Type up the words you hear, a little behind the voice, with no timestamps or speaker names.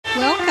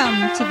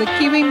Welcome to the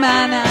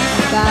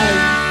KM093 Buzz.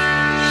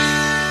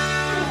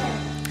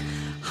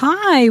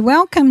 Hi,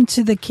 welcome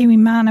to the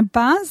KM093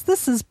 Buzz.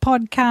 This is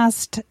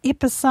podcast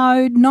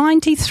episode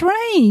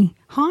 93.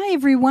 Hi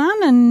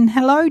everyone and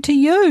hello to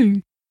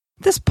you.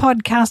 This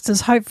podcast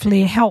is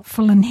hopefully a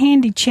helpful and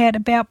handy chat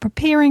about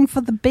preparing for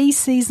the bee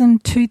season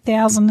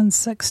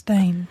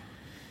 2016.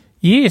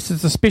 Yes,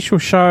 it's a special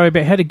show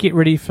about how to get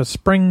ready for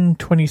spring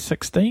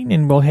 2016,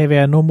 and we'll have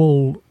our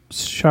normal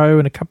show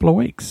in a couple of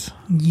weeks.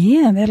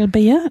 Yeah, that'll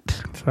be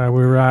it. So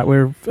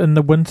we're in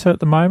the winter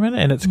at the moment,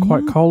 and it's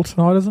quite cold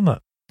tonight, isn't it?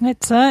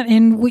 That's it.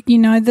 And,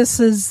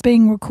 this is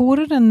being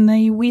recorded in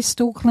the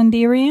West Auckland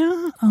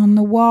area on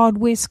the wild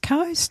west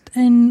coast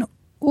in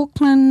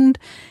Auckland,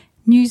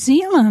 New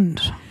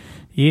Zealand.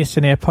 Yes,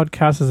 and our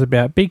podcast is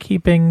about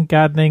beekeeping,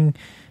 gardening,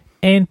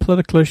 and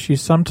political issues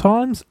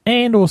sometimes,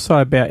 and also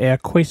about our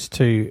quest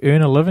to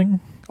earn a living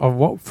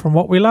from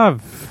what we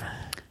love.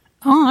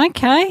 Oh,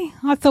 okay.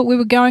 I thought we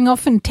were going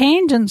off in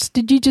tangents.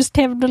 Did you just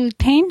have a little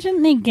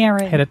tangent there,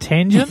 Gary? Had a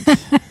tangent?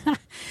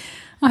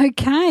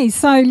 Okay,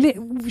 so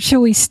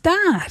Shall we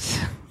start?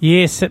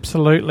 Yes,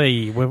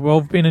 absolutely.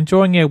 We've been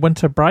enjoying our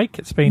winter break.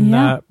 It's been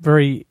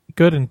very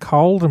good and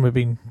cold, and we've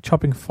been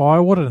chopping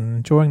firewood and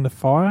enjoying the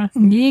fire.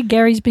 Yeah,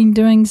 Gary's been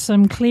doing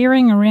some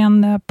clearing around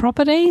the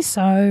property,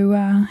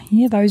 so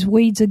those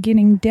weeds are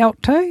getting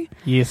dealt to.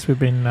 Yes, we've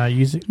been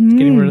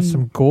getting rid of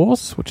some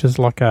gorse, which is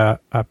like a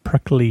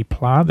prickly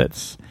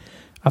plant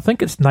I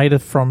think it's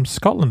native from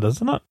Scotland,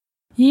 isn't it?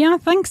 Yeah, I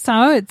think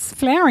so. It's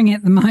flowering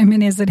at the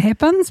moment as it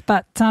happens,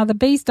 but the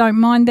bees don't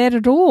mind that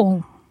at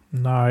all.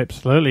 No,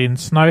 absolutely. And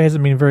Snow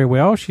hasn't been very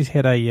well. She's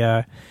had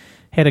a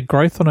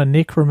growth on her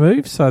neck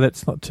removed, so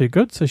that's not too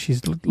good. So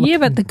she's looking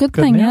but the good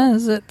thing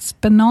is it's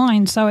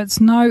benign, so it's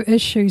no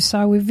issue.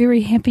 So we're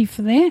very happy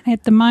for that.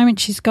 At the moment,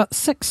 she's got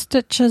 6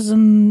 stitches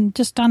and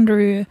just under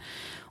her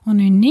on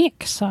her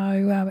neck,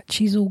 so but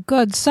she's all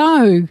good.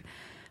 So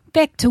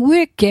back to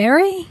work,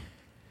 Gary.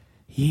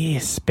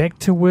 Yes, back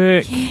to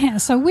work. Yeah.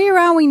 So where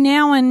are we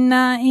now in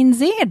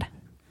NZ?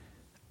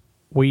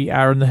 We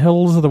are in the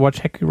hills of the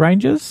Waitakere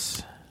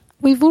Ranges.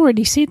 We've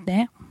already said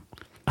that.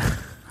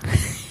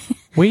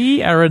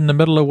 We are in the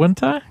middle of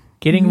winter,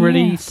 getting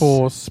ready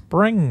for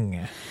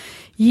spring.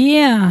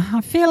 Yeah,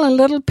 I feel a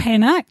little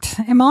panicked.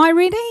 Am I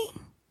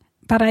ready?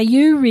 But are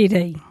you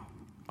ready?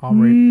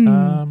 I'm ready.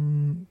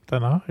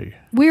 Don't know.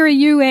 Where are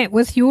you at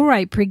with your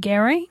apiary,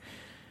 Gary?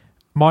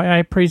 My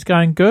apiary's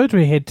going good.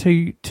 We had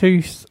two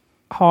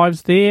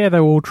hives there. They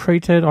were all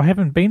treated. I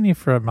haven't been there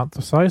for a month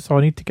or so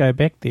I need to go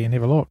back there and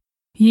have a look.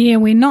 Yeah,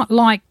 we're not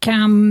like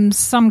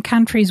some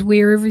countries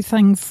where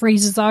everything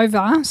freezes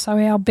over, so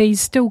our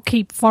bees still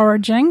keep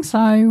foraging. So,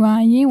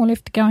 we'll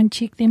have to go and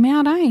check them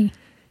out, eh?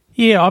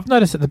 Yeah, I've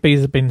noticed that the bees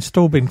have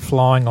still been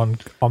flying on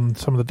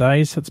some of the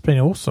days. It's been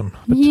awesome.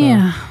 But,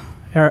 yeah.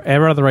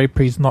 Our other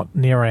apiary's not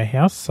near our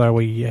house, so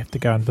we have to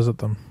go and visit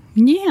them.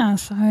 Yeah,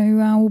 so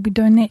we'll be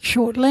doing that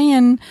shortly.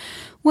 And,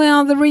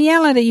 well, the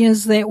reality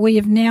is that we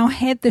have now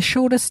had the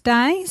shortest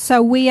day,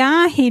 so we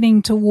are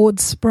heading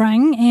towards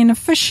spring, and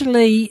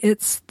officially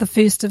it's the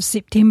 1st of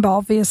September,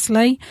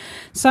 obviously.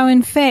 So,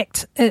 in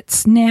fact,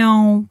 it's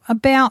now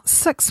about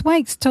 6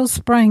 weeks till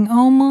spring.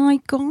 Oh, my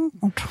God.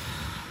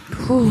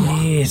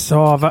 Yeah,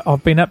 so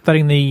I've been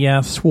updating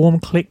the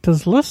swarm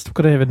collectors list.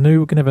 We're going to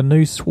have a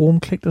new swarm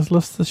collectors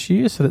list this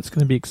year, so that's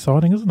going to be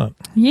exciting, isn't it?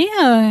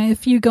 Yeah,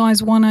 if you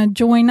guys want to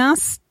join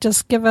us,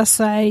 just give us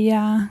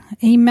a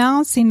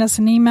email. Send us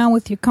an email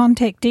with your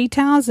contact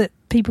details that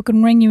people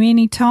can ring you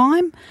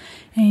anytime,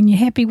 and you're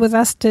happy with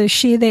us to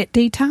share that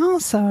detail.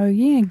 So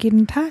yeah, get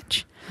in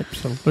touch.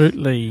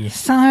 Absolutely.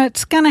 So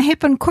it's going to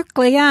happen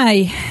quickly,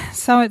 eh?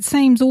 So it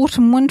seems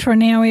autumn, winter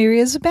in our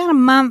area is about a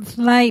month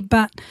late,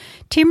 but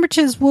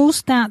temperatures will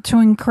start to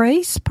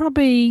increase.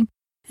 Probably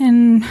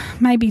in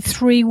maybe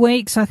 3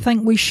 weeks, I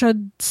think we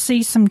should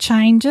see some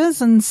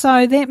changes. And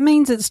so that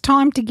means it's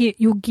time to get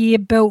your gear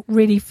built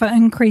ready for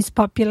increased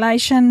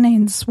population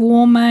and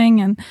swarming.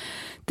 And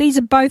these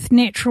are both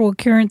natural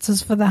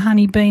occurrences for the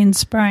honeybee in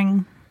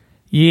spring.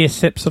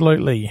 Yes,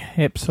 absolutely.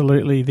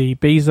 Absolutely. The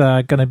bees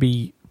are going to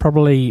be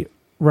probably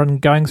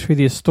going through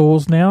their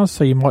stores now,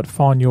 so you might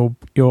find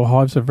your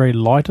hives are very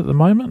light at the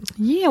moment.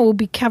 Yeah, we'll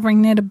be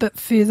covering that a bit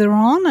further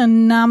on,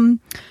 and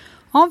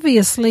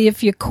obviously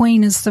if your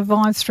queen has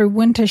survived through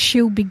winter,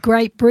 she'll be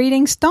great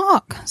breeding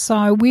stock.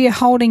 So we're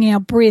holding our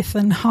breath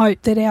and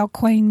hope that our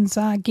queens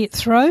get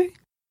through.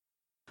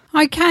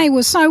 Okay,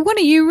 well, so what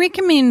do you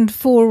recommend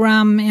for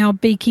our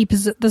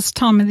beekeepers at this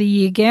time of the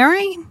year,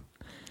 Gary,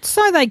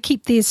 so they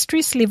keep their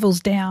stress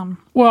levels down?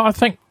 Well, I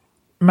think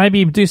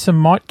maybe do some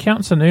mite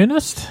counts in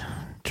earnest.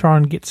 Try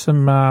and get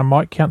some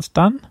mite counts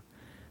done.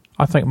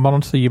 I think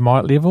monitor your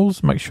mite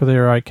levels, make sure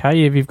they're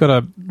okay. If you've got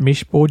a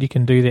mesh board, you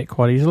can do that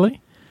quite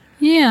easily.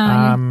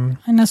 Yeah,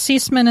 an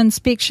assessment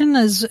inspection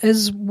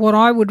is what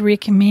I would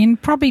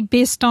recommend. Probably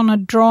best on a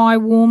dry,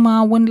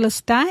 warmer, windless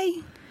day.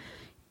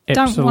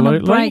 Absolutely. Don't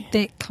want to break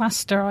that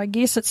cluster, I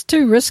guess. It's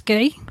too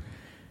risky.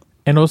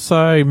 And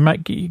also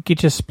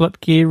get your split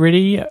gear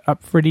ready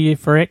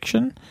for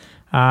action.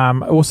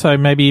 Also,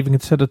 maybe even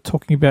consider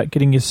talking about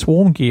getting your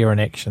swarm gear in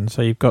action.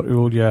 So you've got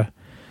all your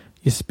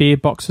spare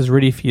boxes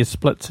ready for your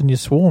splits and your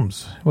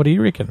swarms. What do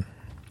you reckon?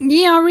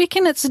 Yeah, I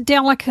reckon it's a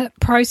delicate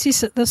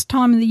process at this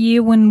time of the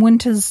year when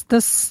winter's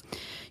this,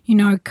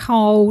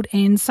 cold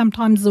and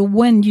sometimes the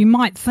wind. You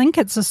might think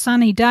it's a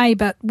sunny day,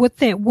 but with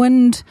that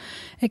wind,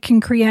 it can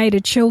create a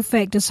chill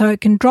factor, so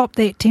it can drop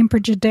that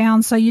temperature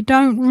down. So you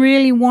don't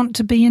really want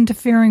to be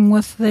interfering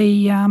with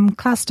the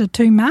cluster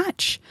too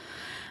much.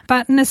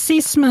 But an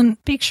assessment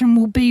section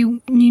will be,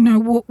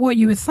 what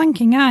you were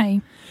thinking, eh?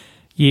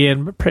 Yeah,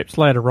 and perhaps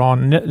later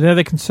on. The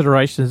other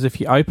consideration is if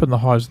you open the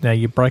hives now,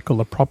 you break all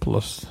the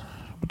propolis,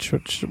 which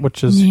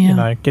is,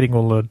 getting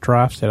all the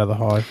drafts out of the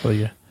hive for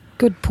you.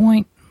 Good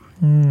point.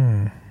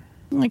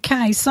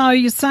 Okay, so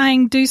you're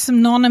saying do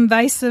some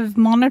non-invasive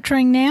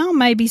monitoring now,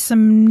 maybe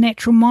some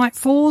natural mite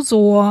falls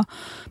or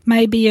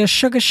maybe a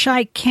sugar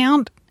shake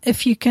count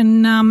if you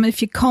can,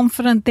 if you're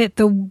confident that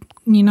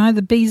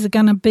the bees are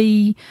going to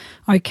be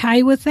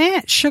okay with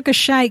that. Sugar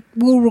shake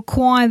will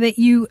require that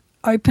you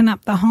open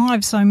up the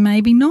hive, so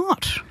maybe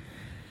not.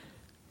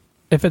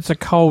 If it's a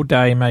cold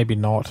day, maybe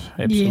not.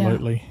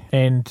 Absolutely. Yeah.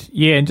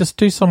 And just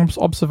do some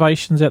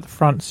observations out the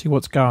front, see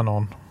what's going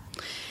on.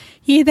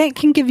 Yeah, that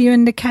can give you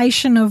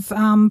indication of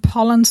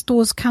pollen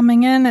stores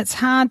coming in. It's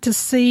hard to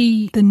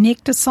see the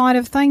nectar side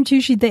of things.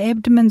 Usually the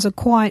abdomens are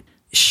quite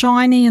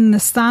shiny in the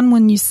sun.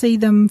 When you see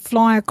them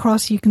fly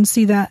across, you can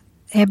see the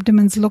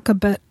abdomens look a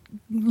bit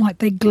like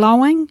they're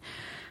glowing.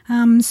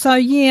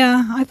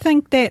 I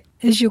think that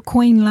is your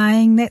queen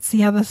laying. That's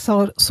the other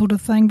sort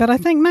of thing. But I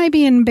think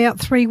maybe in about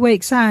 3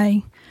 weeks,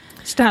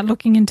 start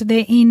looking into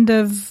the end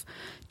of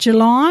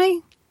July.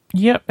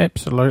 Yep,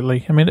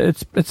 absolutely. I mean,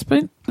 it's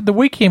been, the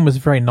weekend was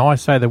very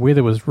nice. The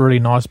weather was really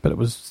nice, but it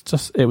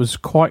was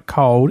quite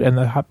cold, and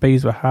the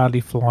bees were hardly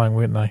flying,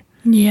 weren't they?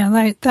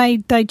 Yeah,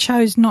 they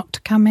chose not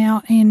to come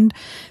out. And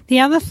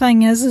the other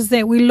thing is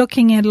that we're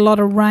looking at a lot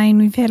of rain.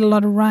 We've had a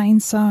lot of rain,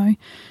 so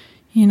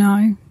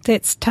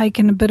that's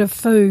taken a bit of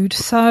food.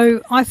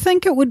 So I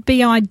think it would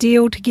be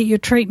ideal to get your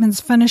treatments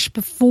finished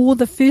before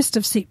the 1st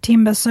of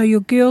September, so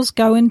your girls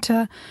go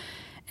into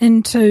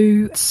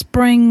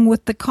spring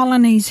with the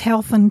colony's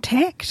health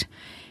intact.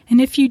 And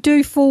if you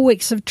do 4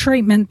 weeks of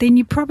treatment, then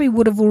you probably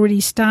would have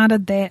already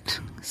started that.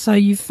 So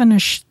you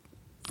finish,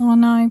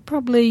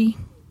 probably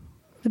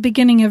the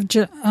beginning of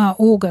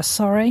August,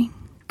 sorry.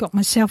 Got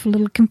myself a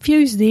little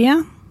confused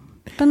there.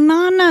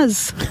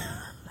 Bananas.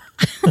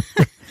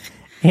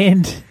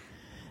 And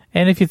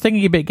if you're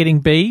thinking about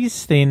getting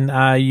bees, then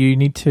you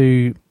need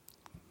to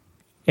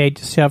add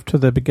yourself to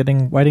the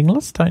beginning waiting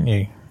list, don't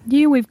you?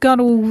 Yeah, we've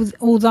got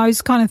all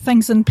those kind of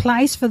things in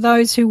place for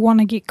those who want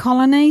to get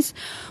colonies.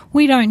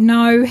 We don't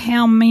know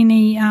how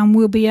many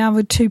we'll be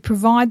able to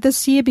provide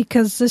this year,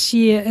 because this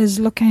year is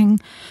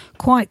looking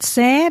quite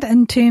sad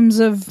in terms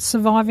of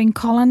surviving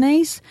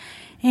colonies.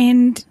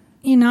 And,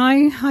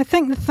 I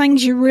think the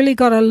things you really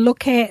got to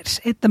look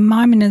at the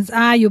moment is,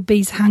 are your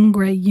bees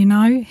hungry?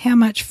 How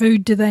much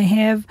food do they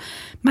have?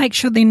 Make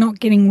sure they're not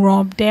getting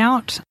robbed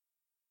out.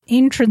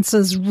 Entrance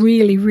is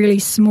really, really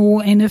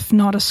small, and if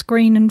not, a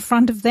screen in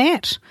front of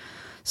that.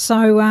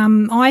 So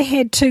I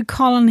had 2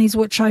 colonies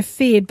which I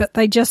fed, but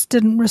they just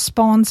didn't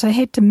respond, so I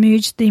had to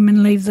merge them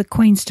and leave the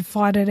queens to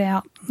fight it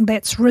out.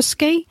 That's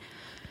risky.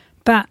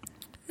 But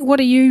what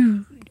do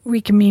you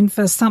recommend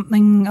for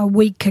something, a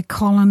weaker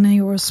colony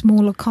or a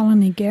smaller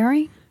colony,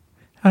 Gary?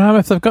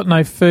 If they've got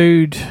no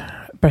food,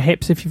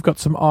 perhaps if you've got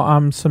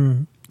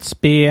some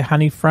spare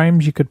honey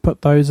frames, you could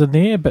put those in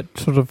there, but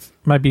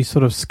maybe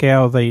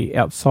scour the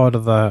outside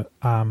of the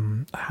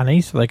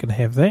honey so they can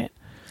have that.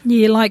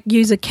 Yeah, like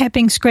use a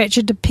capping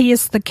scratcher to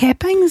pierce the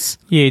cappings?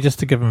 Yeah, just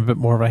to give them a bit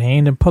more of a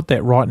hand, and put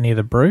that right near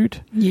the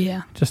brood.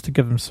 Yeah. Just to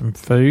give them some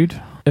food.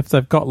 If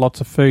they've got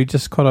lots of food,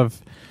 just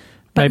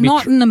But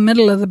not in the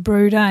middle of the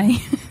brood, eh?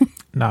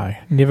 No,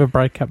 never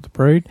break up the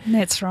brood.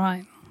 That's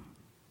right.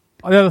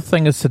 The other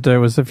thing is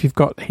if you've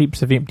got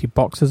heaps of empty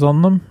boxes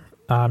on them,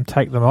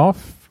 take them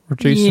off.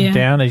 Reduce them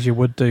down as you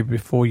would do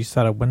before you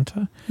started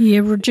winter. Yeah,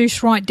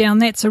 reduce right down.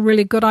 That's a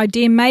really good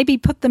idea. Maybe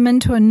put them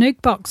into a nuke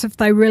box if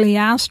they really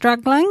are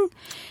struggling.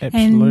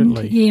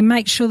 Absolutely. And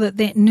make sure that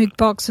nuke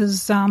box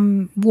is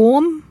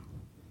warm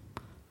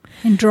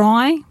and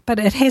dry, but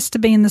it has to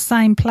be in the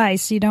same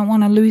place. You don't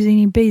want to lose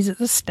any bees at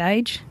this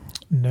stage.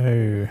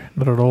 No,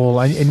 not at all.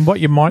 And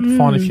what you might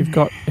find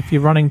if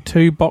you're running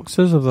 2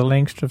 boxes of the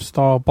Langström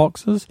style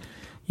boxes,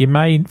 you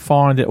may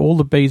find that all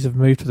the bees have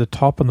moved to the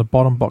top and the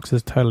bottom box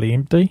is totally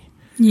empty.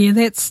 Yeah,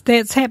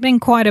 that's happening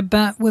quite a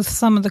bit with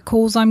some of the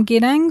calls I'm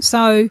getting.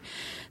 So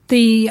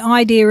the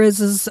idea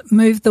is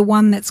move the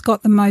one that's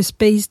got the most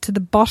bees to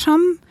the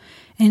bottom,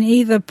 and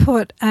either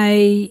put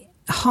a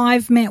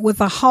hive mat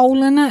with a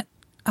hole in it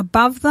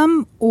above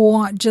them,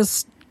 or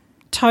just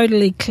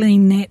totally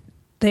clean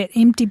that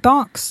empty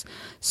box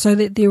so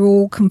that they're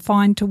all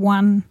confined to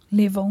one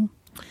level.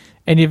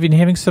 And you've been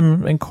having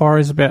some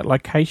inquiries about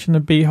location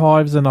of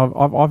beehives, and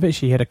I've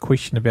actually had a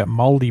question about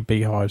mouldy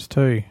beehives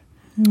too.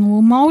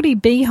 Well, mouldy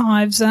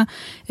beehives,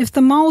 if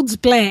the mould's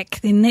black,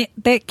 then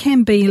that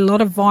can be a lot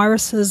of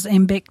viruses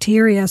and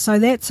bacteria, so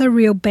that's a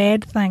real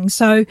bad thing.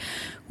 So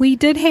we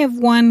did have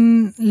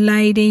one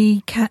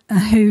lady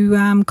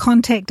who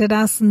contacted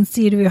us and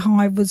said her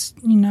hive was,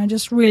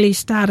 just really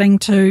starting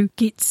to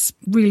get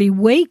really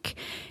weak.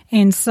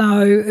 And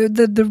so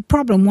the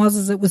problem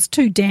was it was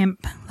too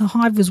damp. The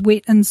hive was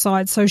wet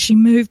inside, so she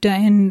moved it,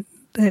 and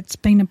that's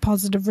been a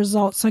positive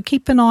result. So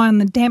keep an eye on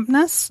the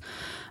dampness.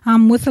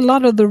 With a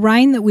lot of the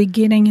rain that we're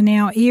getting in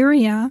our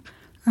area,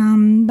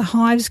 the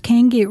hives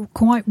can get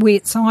quite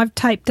wet. So I've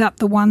taped up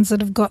the ones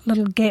that have got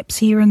little gaps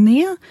here and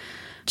there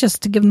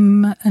just to give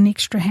them an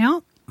extra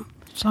help.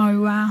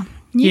 So,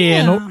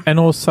 and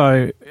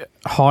also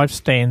hive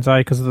stands,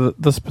 because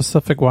the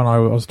specific one I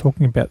was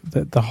talking about,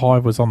 the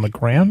hive was on the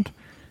ground.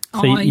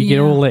 So you get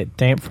all that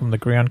damp from the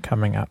ground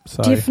coming up.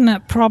 So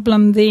definite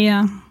problem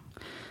there.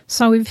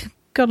 So we've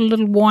got a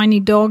little whiny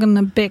dog in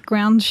the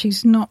background.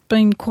 She's not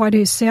been quite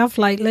herself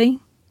lately.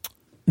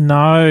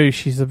 No,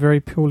 she's a very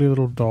poorly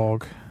little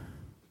dog.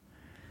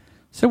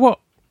 So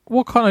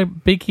what kind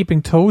of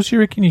beekeeping tools do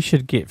you reckon you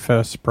should get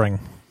for spring?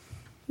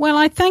 Well,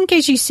 I think,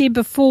 as you said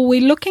before,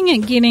 we're looking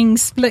at getting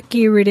split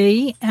gear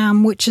ready,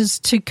 which is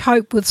to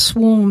cope with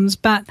swarms.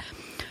 But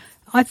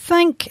I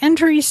think,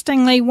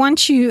 interestingly,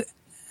 once you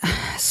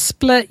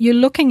split, you're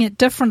looking at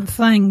different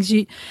things.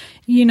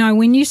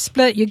 When you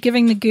split, you're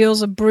giving the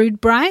girls a brood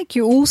break.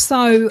 You're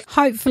also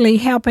hopefully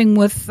helping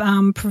with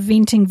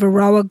preventing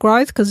varroa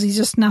growth, because there's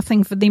just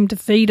nothing for them to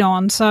feed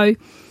on. So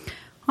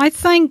I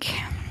think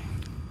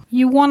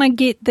you want to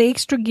get the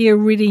extra gear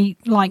ready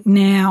like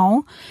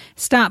now,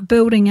 start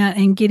building it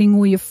and getting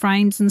all your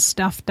frames and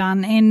stuff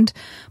done. And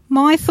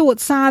my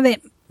thoughts are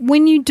that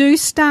when you do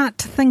start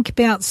to think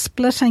about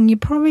splitting, you're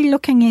probably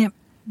looking at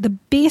the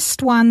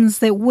best ones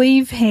that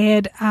we've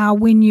had are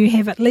when you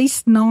have at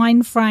least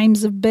 9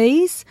 frames of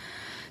bees.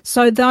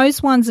 So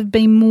those ones have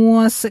been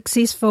more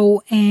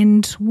successful,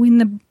 and when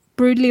the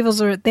brood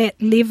levels are at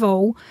that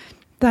level,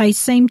 they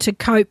seem to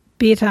cope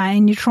better,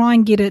 and you try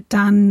and get it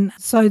done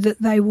so that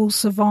they will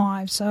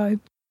survive. So,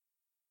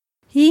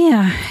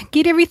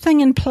 get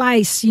everything in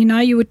place.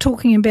 You were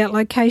talking about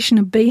location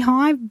of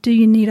beehive. Do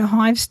you need a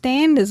hive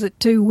stand? Is it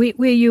too wet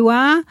where you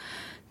are?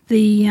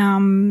 The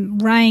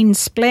rain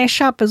splash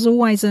up is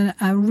always a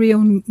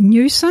real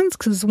nuisance,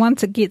 because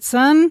once it gets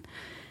in,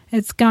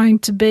 it's going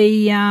to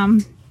be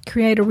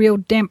create a real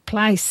damp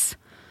place.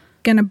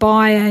 Going to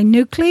buy a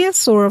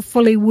nucleus or a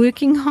fully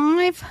working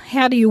hive?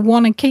 How do you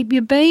want to keep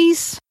your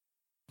bees?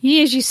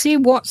 As you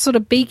said, what sort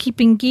of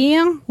beekeeping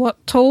gear,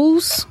 what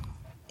tools,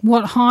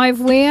 what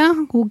hive wear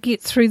will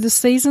get through the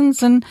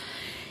seasons, and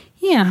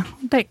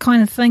that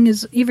kind of thing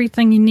is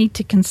everything you need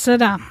to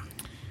consider.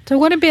 So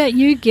what about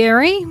you,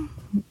 Gary?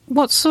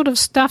 What sort of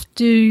stuff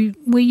do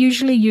we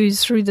usually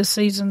use through the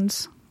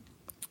seasons?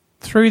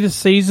 Through the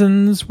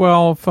seasons,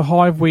 well, for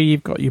hive wear,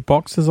 you've got your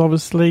boxes,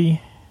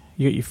 obviously.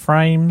 You got your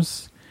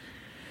frames.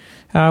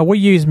 We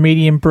use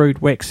medium brood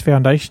wax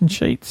foundation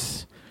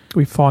sheets.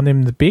 We find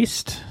them the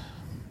best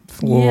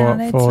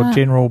for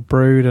general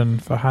brood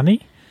and for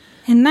honey.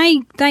 And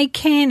they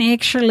can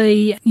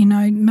actually,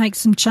 make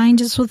some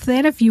changes with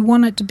that. If you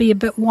want it to be a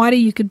bit wider,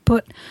 you could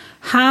put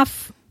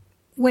half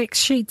wax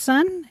sheets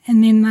in,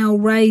 and then they'll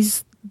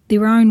raise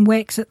their own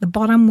wax at the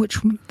bottom, which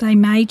they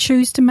may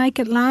choose to make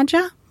it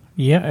larger.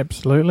 Yeah,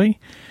 absolutely.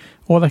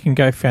 Or they can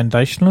go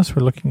foundationless.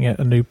 We're looking at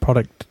a new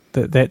product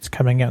that's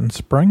coming out in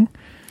spring.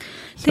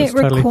 So that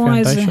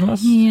requires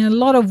a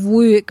lot of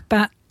work,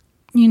 but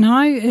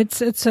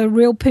it's a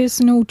real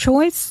personal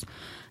choice.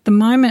 At the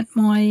moment,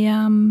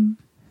 my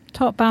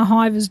top bar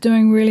hive is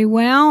doing really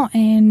well,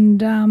 and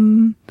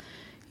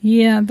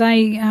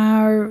they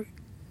are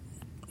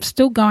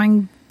still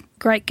going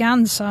great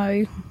guns,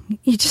 so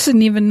you just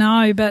never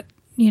know. But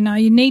you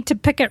need to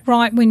pick it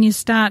right when you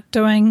start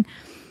doing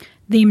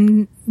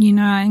them,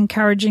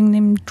 encouraging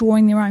them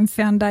drawing their own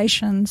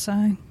foundation.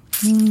 So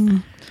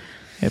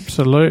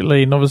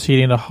absolutely. And obviously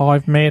you need a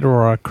hive mat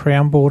or a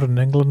crown board, in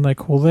England they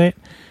call that,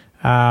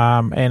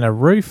 and a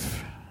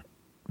roof,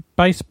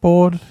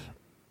 baseboard,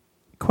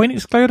 queen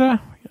excluder.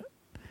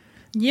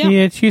 Yeah,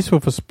 it's useful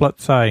for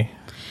splits, eh?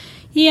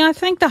 Yeah, I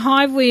think the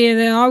hiveware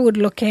that I would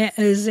look at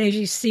is, as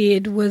you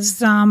said,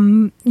 was,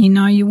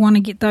 you want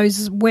to get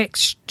those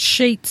wax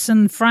sheets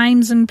and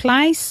frames in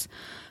place.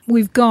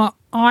 We've got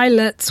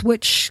eyelets,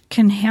 which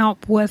can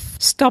help with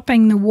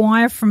stopping the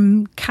wire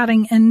from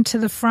cutting into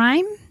the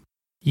frame.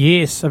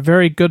 Yes, a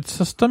very good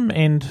system.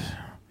 And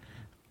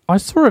I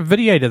saw a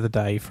video the other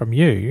day from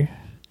you,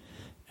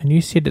 and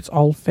you said it's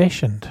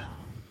old-fashioned.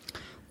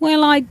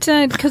 Well, I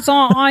did, because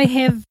I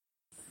have...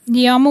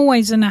 Yeah, I'm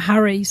always in a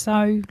hurry,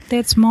 so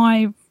that's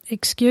my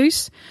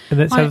excuse. And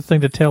that's the other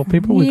thing to tell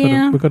people.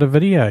 We've got a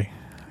video.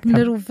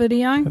 Little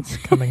video. It's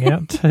coming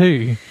out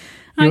too.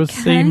 You'll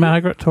see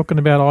Margaret talking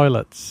about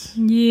eyelets.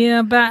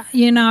 Yeah, but,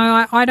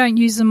 I don't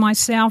use them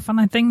myself,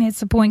 and I think that's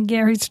the point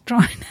Gary's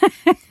trying.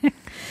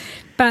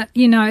 But,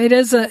 it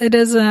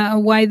is a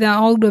way the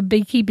older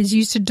beekeepers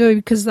used to do,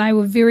 because they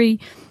were very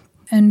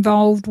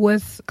involved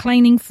with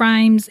cleaning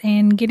frames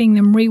and getting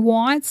them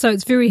rewired, so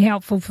it's very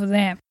helpful for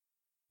that.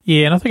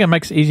 Yeah, and I think it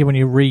makes it easier when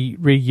you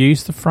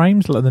reuse the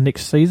frames like the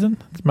next season.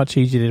 It's much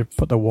easier to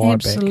put the wire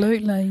back.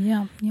 Absolutely,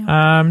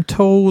 yeah.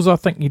 Tools, I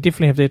think you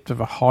definitely have to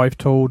have a hive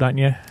tool, don't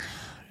you?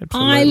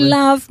 Absolutely. I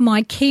love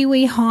my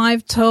Kiwi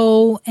hive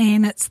tool,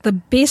 and it's the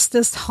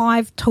bestest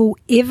hive tool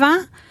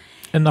ever.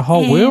 In the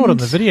whole world, in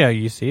the video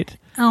you said.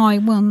 Oh,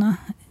 well,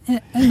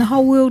 in the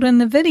whole world in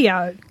the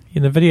video.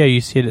 In the video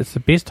you said it's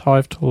the best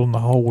hive tool in the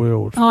whole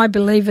world. I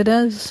believe it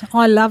is.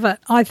 I love it.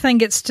 I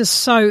think it's just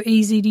so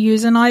easy to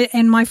use,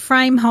 and my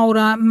frame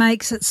holder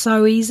makes it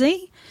so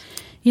easy.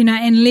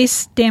 And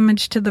less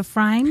damage to the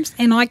frames.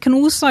 And I can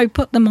also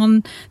put them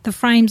on the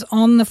frames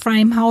on the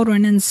frame holder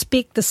and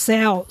inspect the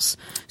cells.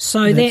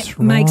 So that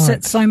makes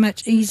it so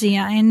much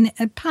easier. And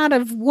a part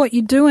of what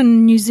you do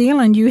in New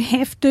Zealand, you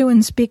have to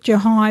inspect your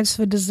hives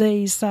for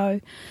disease. So,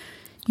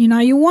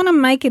 you want to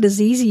make it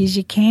as easy as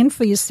you can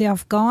for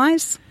yourself,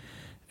 guys.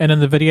 And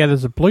in the video,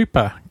 there's a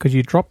blooper because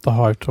you dropped the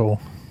hive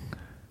tool.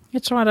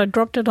 That's right, I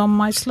dropped it on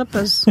my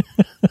slippers.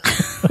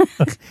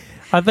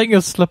 I think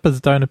your slippers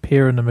don't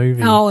appear in the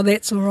movie. Oh,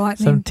 that's all right.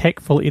 Some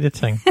tactful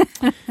editing.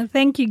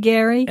 Thank you,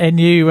 Gary.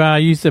 And you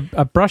use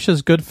a brush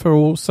is good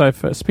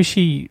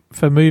especially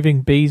for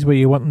moving bees where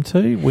you want them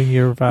to, when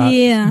you're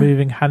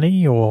moving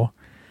honey or...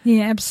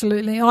 Yeah,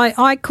 absolutely.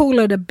 I call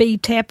it a bee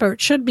tapper.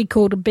 It should be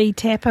called a bee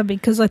tapper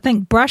because I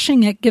think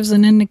brushing it gives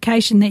an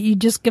indication that you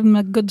just give them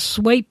a good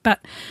sweep,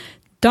 but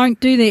don't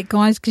do that,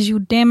 guys, because you'll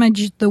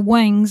damage the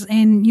wings,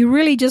 and you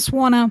really just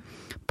want to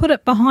put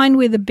it behind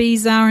where the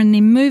bees are and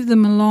then move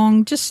them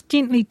along, just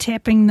gently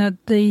tapping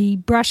the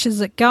brush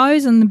as it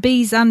goes, and the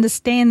bees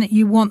understand that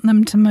you want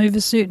them to move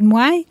a certain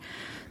way.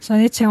 So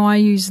that's how I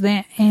use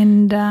that.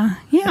 And,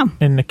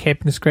 And the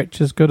capping scratch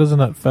is good, isn't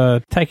it,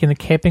 for taking the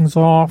cappings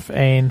off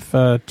and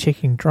for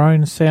checking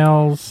drone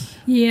cells?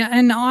 Yeah,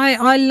 and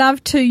I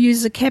love to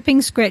use a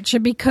capping scratcher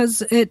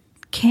because it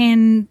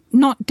can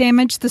not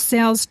damage the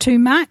cells too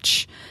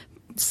much,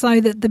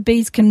 so that the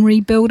bees can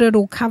rebuild it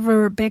or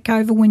cover it back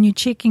over when you're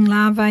checking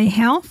larvae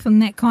health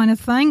and that kind of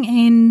thing.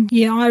 And,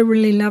 I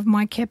really love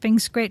my capping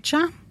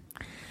scratcher.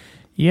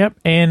 Yep,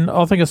 and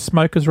I think a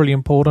smoke is really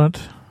important.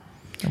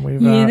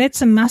 And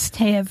that's a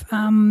must-have.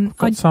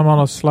 Got some on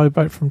a slow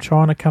boat from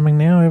China coming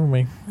now, haven't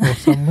we? Or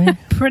somewhere?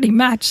 Pretty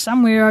much,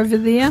 somewhere over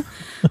there.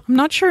 I'm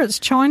not sure it's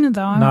China,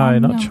 though. No,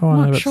 not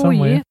China, but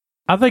somewhere. Yet.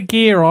 Other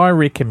gear I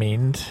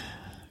recommend,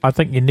 I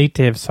think you need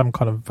to have some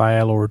kind of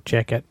veil or a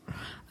jacket.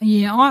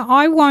 Yeah,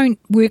 I won't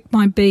work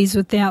my bees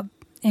without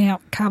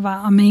cover.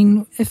 I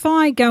mean, if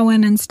I go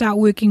in and start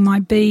working my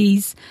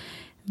bees,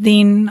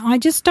 then I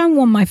just don't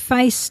want my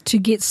face to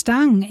get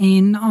stung,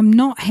 and I'm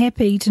not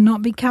happy to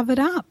not be covered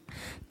up.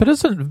 But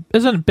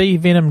isn't bee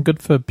venom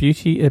good for a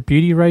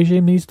beauty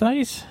regime these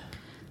days?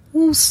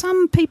 Well,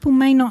 some people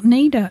may not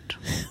need it.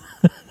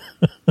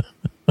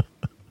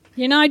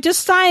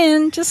 Just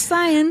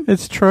saying.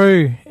 It's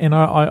true, and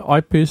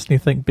I personally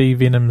think bee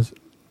venoms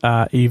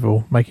are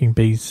evil, making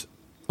bees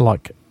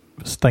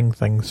sting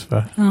things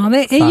for fun.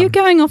 Are you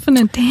going off on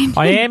a tangent?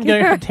 I am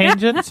going for a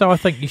tangent, so I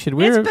think you should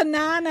wear... It's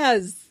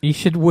bananas. You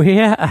should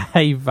wear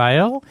a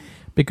veil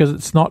because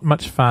it's not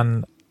much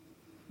fun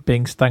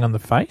being stung on the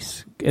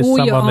face as or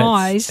someone your that's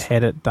eyes.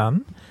 Had it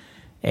done.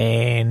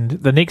 And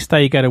the next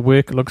day you go to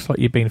work, it looks like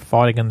you've been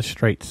fighting in the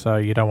street, so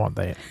you don't want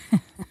that.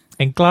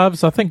 And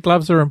gloves, I think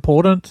gloves are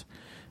important.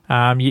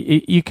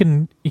 You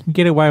can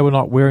get away with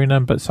not wearing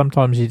them, but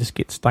sometimes you just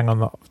get stung on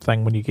the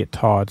thing when you get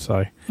tired.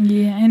 So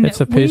and it's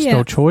a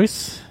personal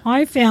choice.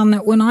 I found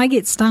that when I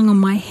get stung on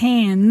my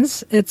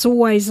hands, it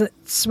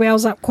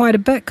swells up quite a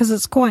bit because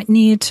it's quite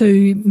near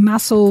to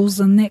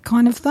muscles and that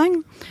kind of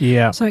thing.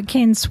 Yeah. So it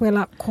can swell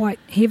up quite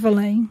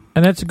heavily.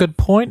 And that's a good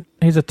point.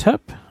 Here's a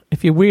tip.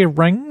 If you wear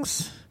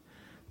rings,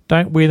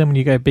 don't wear them when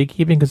you go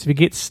beekeeping because if you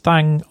get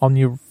stung on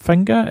your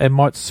finger, it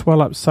might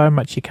swell up so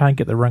much you can't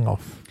get the ring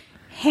off.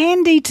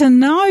 Handy to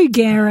know,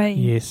 Gary.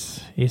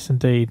 Yes,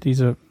 indeed.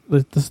 Our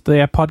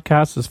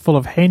podcast is full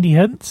of handy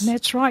hints.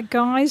 That's right,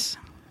 guys.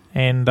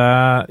 And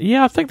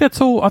I think that's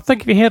all. I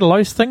think if you had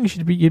those things,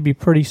 you'd be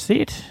pretty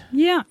set.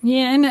 Yeah.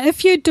 And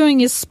if you're doing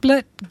your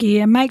split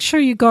gear, make sure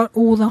you got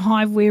all the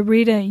hiveware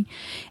ready.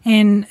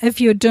 And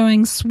if you're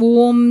doing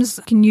swarms,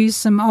 you can use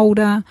some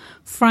older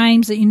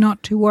frames that you're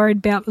not too worried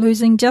about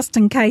losing, just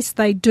in case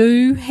they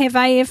do have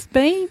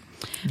AFB.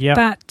 Yeah,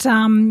 but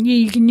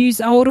you can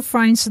use older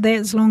frames for that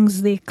as long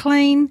as they're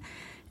clean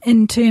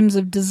in terms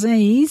of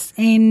disease.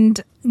 And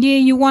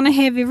you want to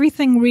have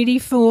everything ready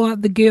for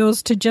the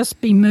girls to just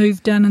be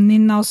moved in, and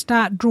then they'll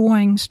start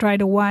drawing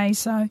straight away.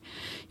 So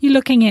you're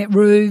looking at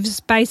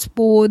roofs,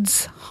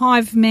 baseboards,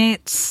 hive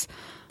mats,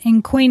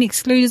 and queen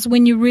excluders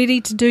when you're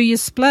ready to do your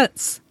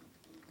splits.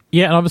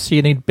 Yeah, and obviously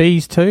you need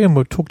bees too, and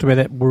we've talked about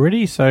that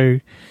already. So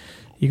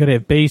you got to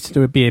have bees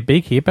to be a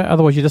beekeeper,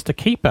 otherwise you're just a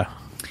keeper.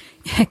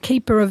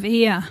 Keeper of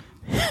air.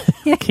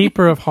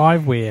 Keeper of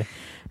hiveware.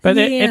 But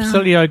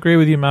absolutely, I agree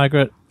with you,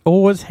 Margaret.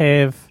 Always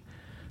have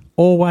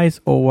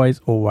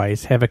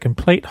a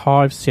complete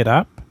hive set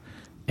up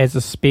as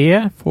a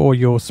spare for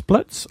your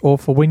splits or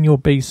for when your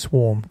bees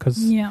swarm,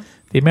 because Yeah.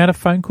 the amount of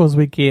phone calls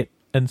we get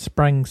in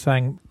spring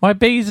saying, my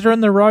bees are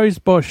in the rose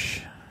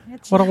bush.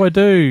 What do I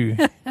do?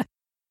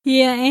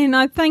 Yeah, and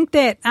I think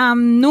that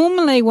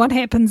normally what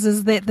happens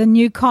is that the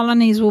new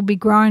colonies will be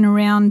grown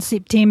around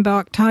September,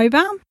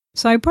 October.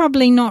 So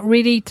probably not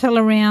ready till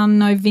around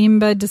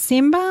November,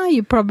 December.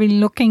 You're probably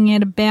looking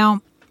at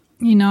about,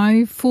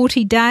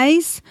 40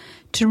 days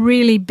to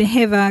really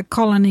have a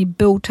colony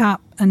built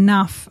up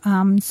enough.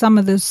 Some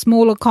of the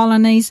smaller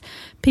colonies,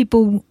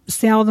 people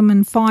sell them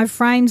in 5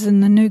 frames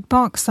in the nuke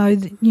box. So,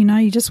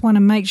 you just want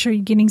to make sure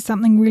you're getting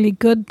something really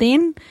good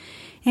then.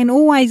 And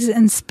always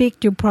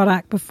inspect your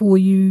product before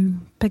you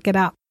pick it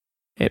up.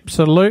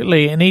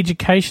 Absolutely. And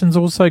education's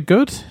also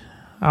good.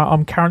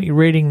 I'm currently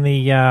reading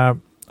the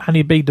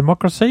Honeybee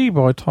Democracy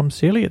by Tom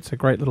Seeley. It's a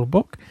great little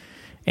book.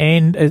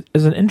 And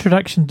is an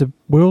introduction to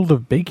world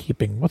of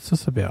beekeeping. What's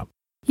this about?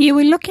 Yeah,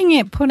 we're looking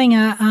at putting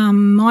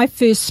My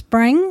First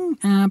Spring,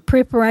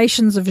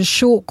 preparations of a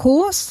short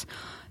course.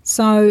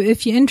 So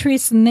if you're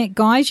interested in that,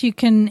 guys, you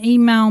can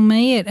email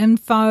me at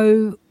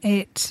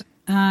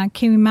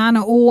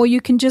info@Kiwimana, or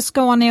you can just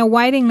go on our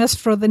waiting list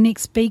for the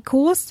next bee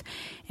course,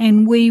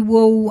 and we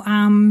will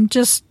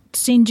just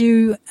send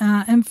you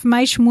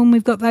information when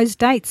we've got those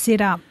dates set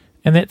up.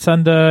 And that's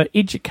under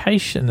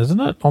education, isn't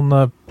it, on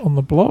the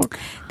blog?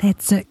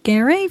 That's it,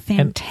 Gary.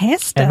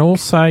 Fantastic. And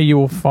also you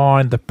will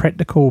find the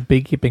Practical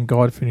Beekeeping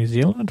Guide for New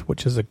Zealand,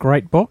 which is a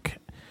great book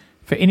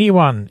for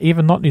anyone,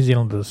 even not New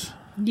Zealanders.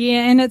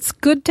 Yeah, and it's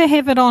good to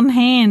have it on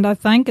hand, I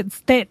think.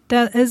 That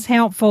is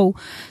helpful.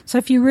 So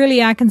if you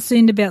really are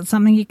concerned about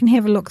something, you can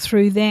have a look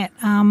through that,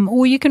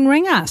 or you can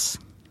ring us.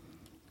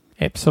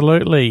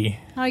 Absolutely.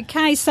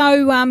 Okay, so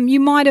you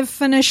might have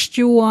finished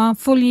your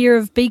full year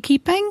of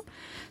beekeeping.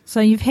 So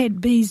you've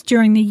had bees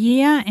during the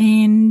year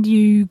and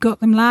you got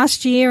them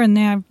last year and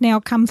they've now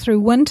come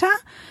through winter.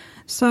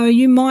 So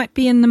you might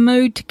be in the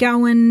mood to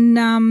go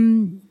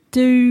and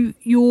do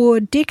your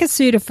DECA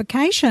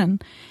certification.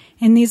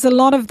 And there's a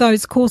lot of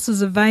those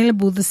courses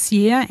available this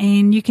year,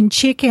 and you can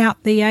check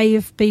out the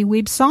AFB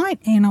website,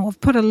 and I've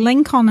put a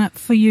link on it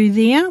for you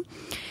there.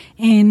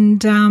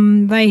 And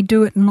they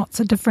do it in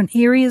lots of different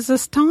areas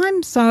this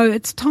time. So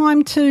it's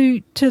time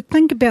to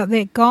think about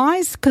that,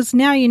 guys, because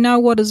now you know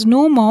what is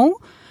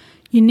normal.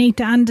 You need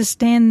to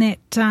understand that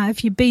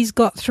if your bees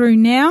got through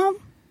now,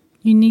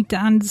 you need to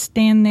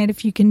understand that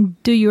if you can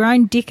do your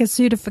own DECA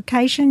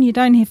certification, you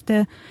don't have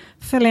to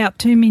fill out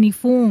too many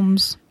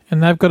forms.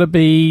 And the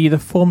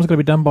forms got to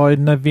be done by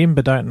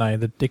November, don't they?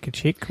 The DECA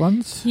check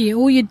ones? Yeah,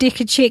 all your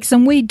DECA checks,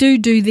 and we do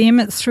them.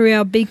 It's through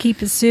our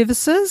beekeeper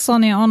services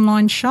on our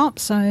online shop,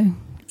 so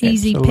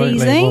easy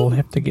Absolutely. peasy. We'll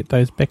have to get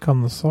those back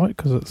on the site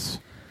because it's...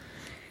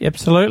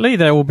 Absolutely,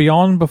 they will be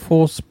on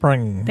before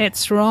spring.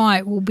 That's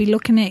right. We'll be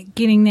looking at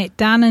getting that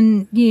done,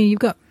 and yeah, you've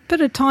got a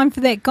bit of time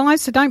for that,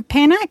 guys, so don't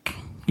panic.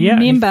 Yeah.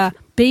 Remember,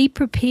 be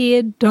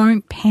prepared,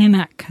 don't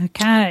panic,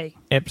 okay?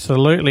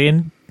 Absolutely.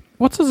 And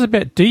what's this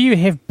about? Do you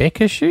have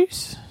back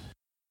issues?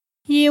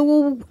 Yeah,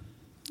 well,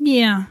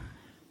 yeah.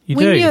 You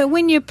do?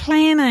 When you're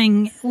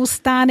planning or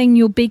starting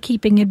your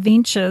beekeeping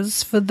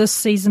adventures for this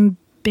season,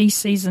 bee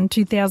season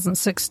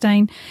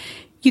 2016,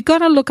 you've got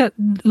to look at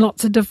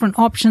lots of different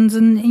options,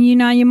 and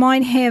you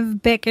might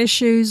have back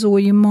issues, or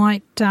you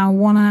might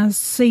want to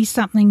see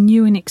something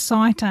new and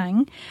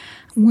exciting.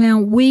 Well,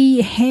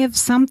 we have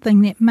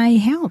something that may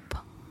help.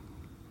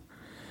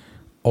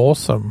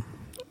 Awesome.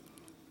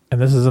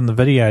 And this is in the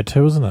video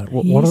too, isn't it?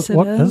 What is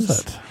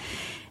it?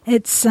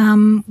 It's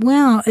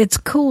it's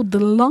called the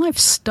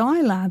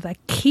Lifestyler, the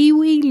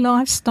Kiwi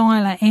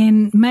Lifestyler,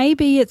 and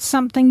maybe it's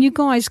something you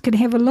guys could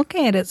have a look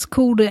at. It's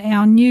called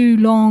our new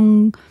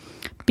long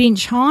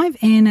bench hive,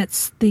 and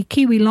it's the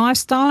Kiwi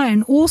Lifestyler,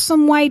 an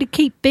awesome way to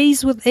keep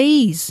bees with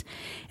ease.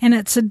 And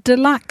it's a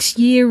deluxe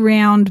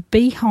year-round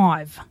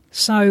beehive.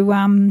 So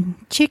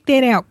check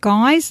that out,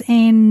 guys,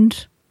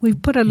 and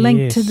we've put a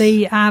link to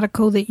the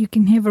article that you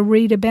can have a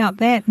read about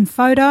that and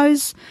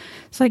photos,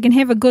 so you can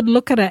have a good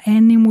look at it,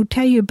 and then we'll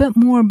tell you a bit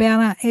more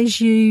about it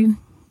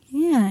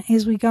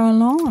as we go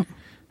along.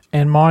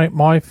 And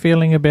my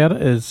feeling about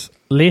it is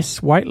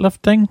less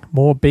weightlifting,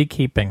 more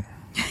beekeeping.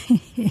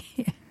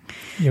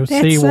 You'll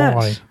see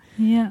why.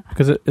 Yeah.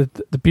 Because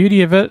the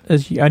beauty of it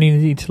is you only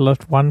need to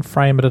lift one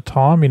frame at a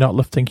time. You're not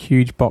lifting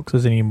huge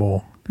boxes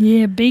anymore.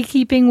 Yeah,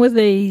 beekeeping with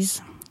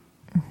ease.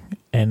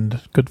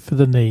 And good for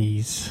the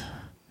knees.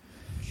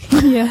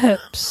 Your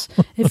hips,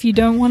 if you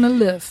don't want to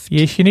lift.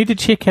 Yes, you need to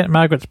check out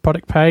Margaret's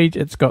product page.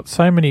 It's got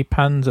so many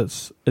puns.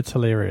 It's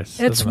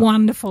hilarious. It's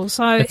wonderful.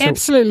 So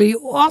absolutely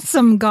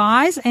awesome,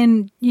 guys.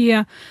 And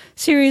yeah,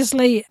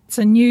 seriously, it's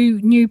a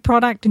new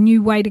product, a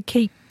new way to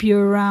keep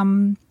your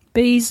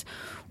bees,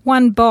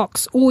 one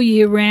box all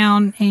year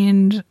round,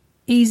 and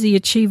easy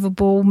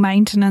achievable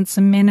maintenance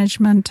and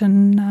management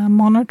and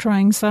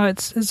monitoring. So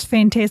it's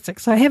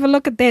fantastic. So have a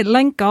look at that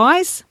link,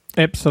 guys.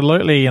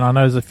 Absolutely, and I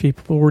know there's a few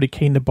people already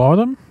keen to buy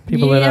them.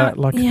 People that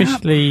are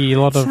especially a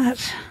lot of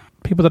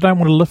people that don't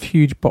want to lift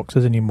huge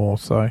boxes anymore.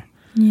 So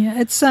yeah,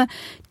 it's a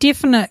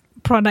definite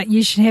product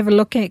you should have a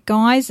look at,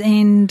 guys,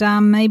 and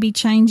maybe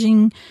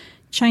changing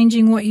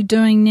what you're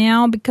doing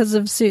now because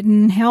of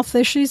certain health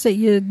issues that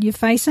you're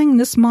facing.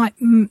 This might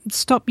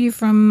stop you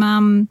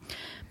from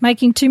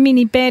making too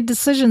many bad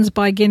decisions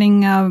by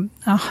getting a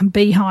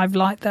beehive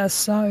like this.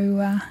 So,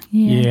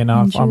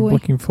 I'm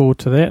looking forward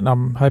to that, and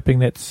I'm hoping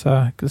that's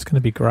going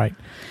to be great.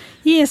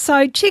 Yeah,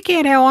 so check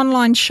out our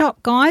online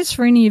shop, guys,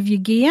 for any of your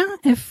gear.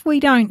 If we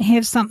don't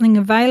have something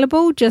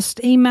available,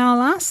 just email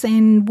us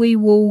and we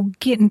will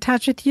get in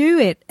touch with you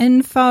at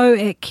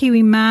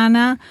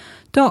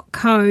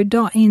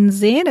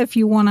info@kiwimana.co.nz if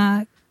you want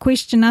to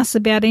question us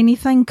about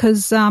anything,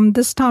 because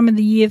this time of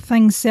the year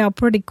things sell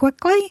pretty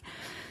quickly.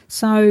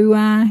 So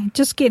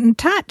just get in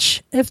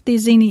touch if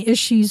there's any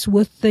issues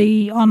with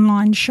the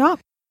online shop.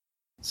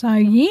 So,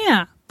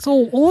 yeah, it's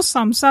all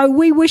awesome. So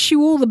we wish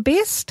you all the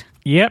best.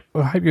 Yep,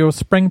 I hope your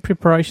spring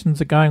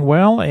preparations are going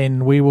well,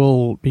 and we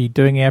will be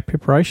doing our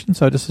preparation.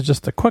 So this is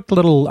just a quick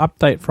little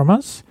update from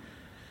us.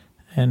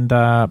 And,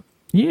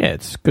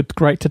 it's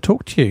great to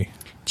talk to you.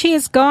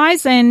 Cheers,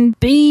 guys, and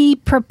be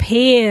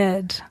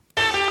prepared.